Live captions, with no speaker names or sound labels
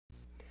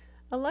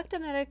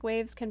Electromagnetic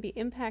waves can be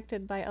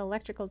impacted by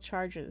electrical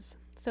charges.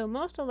 So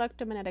most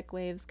electromagnetic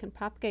waves can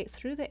propagate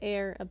through the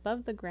air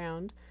above the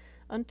ground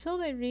until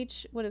they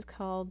reach what is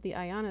called the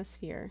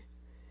ionosphere,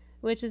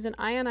 which is an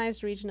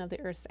ionized region of the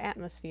Earth's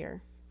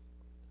atmosphere.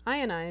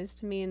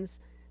 Ionized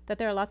means that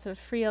there are lots of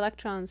free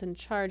electrons and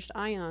charged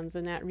ions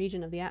in that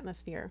region of the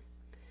atmosphere.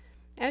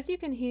 As you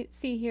can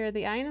see here,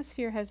 the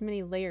ionosphere has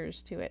many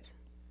layers to it.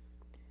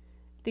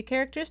 The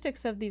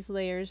characteristics of these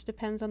layers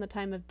depends on the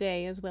time of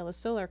day as well as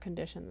solar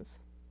conditions.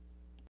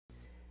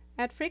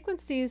 At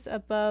frequencies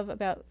above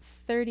about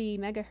 30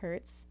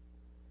 megahertz,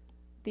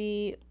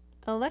 the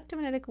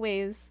electromagnetic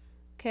waves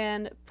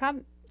can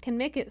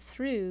make it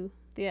through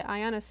the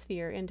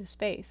ionosphere into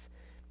space,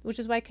 which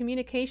is why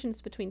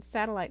communications between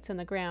satellites and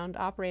the ground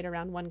operate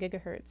around 1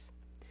 gigahertz.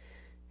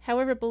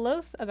 However,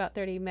 below about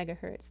 30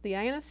 megahertz, the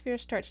ionosphere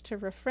starts to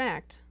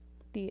refract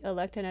the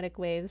electromagnetic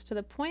waves to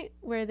the point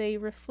where they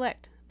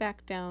reflect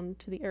back down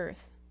to the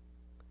Earth.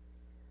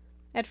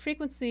 At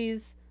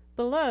frequencies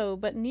below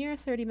but near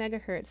 30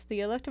 megahertz,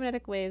 the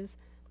electromagnetic waves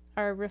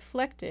are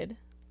reflected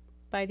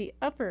by the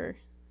upper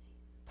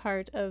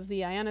part of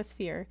the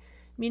ionosphere,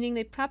 meaning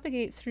they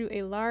propagate through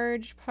a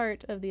large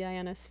part of the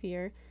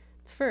ionosphere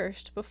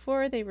first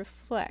before they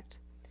reflect.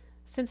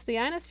 Since the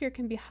ionosphere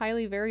can be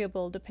highly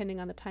variable depending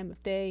on the time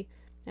of day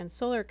and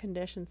solar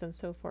conditions and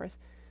so forth,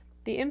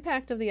 the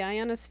impact of the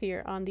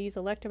ionosphere on these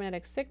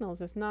electromagnetic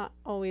signals is not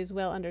always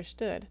well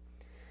understood.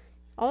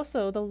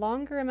 Also, the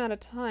longer amount of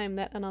time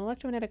that an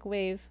electromagnetic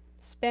wave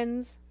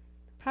spends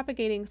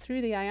propagating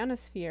through the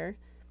ionosphere,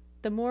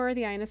 the more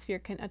the ionosphere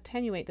can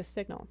attenuate the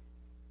signal.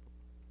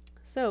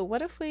 So,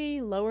 what if we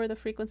lower the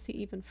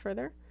frequency even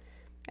further,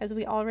 as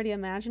we already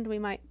imagined we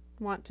might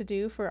want to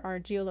do for our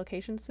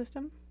geolocation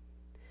system?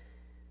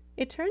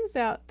 It turns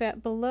out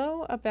that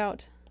below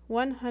about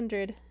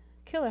 100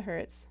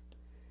 kilohertz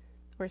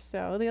or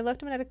so, the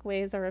electromagnetic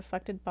waves are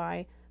reflected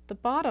by the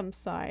bottom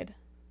side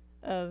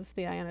of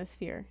the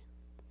ionosphere.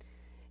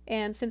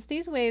 And since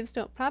these waves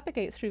don't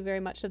propagate through very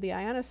much of the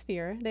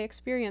ionosphere, they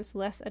experience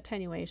less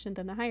attenuation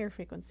than the higher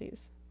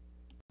frequencies.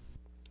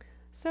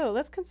 So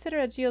let's consider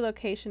a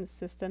geolocation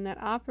system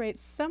that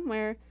operates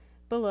somewhere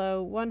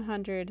below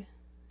 100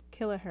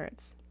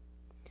 kilohertz.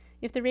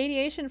 If the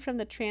radiation from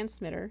the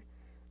transmitter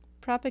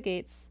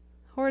propagates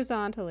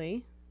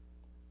horizontally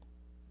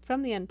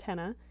from the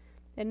antenna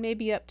and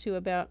maybe up to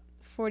about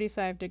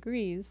 45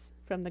 degrees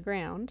from the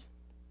ground,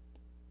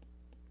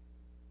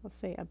 I'll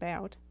say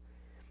about,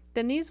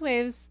 then these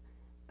waves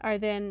are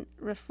then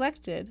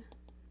reflected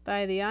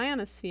by the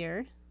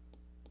ionosphere.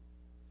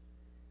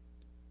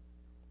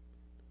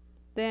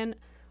 Then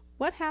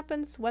what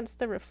happens once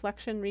the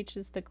reflection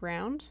reaches the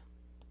ground?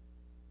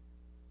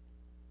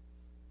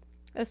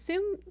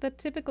 Assume the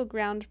typical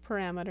ground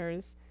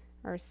parameters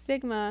are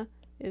sigma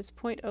is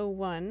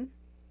 0.01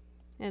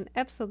 and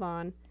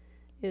epsilon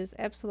is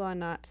epsilon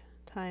naught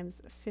times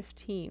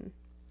 15.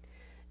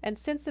 And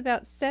since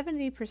about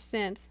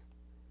 70%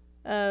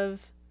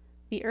 of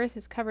the Earth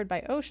is covered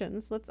by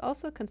oceans, let's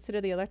also consider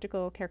the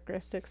electrical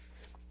characteristics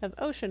of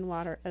ocean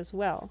water as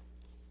well.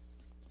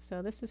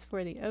 So this is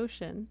for the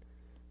ocean.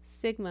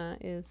 Sigma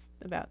is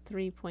about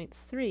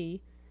 3.3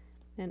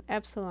 and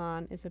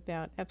epsilon is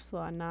about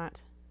epsilon naught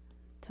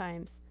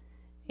times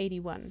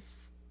 81.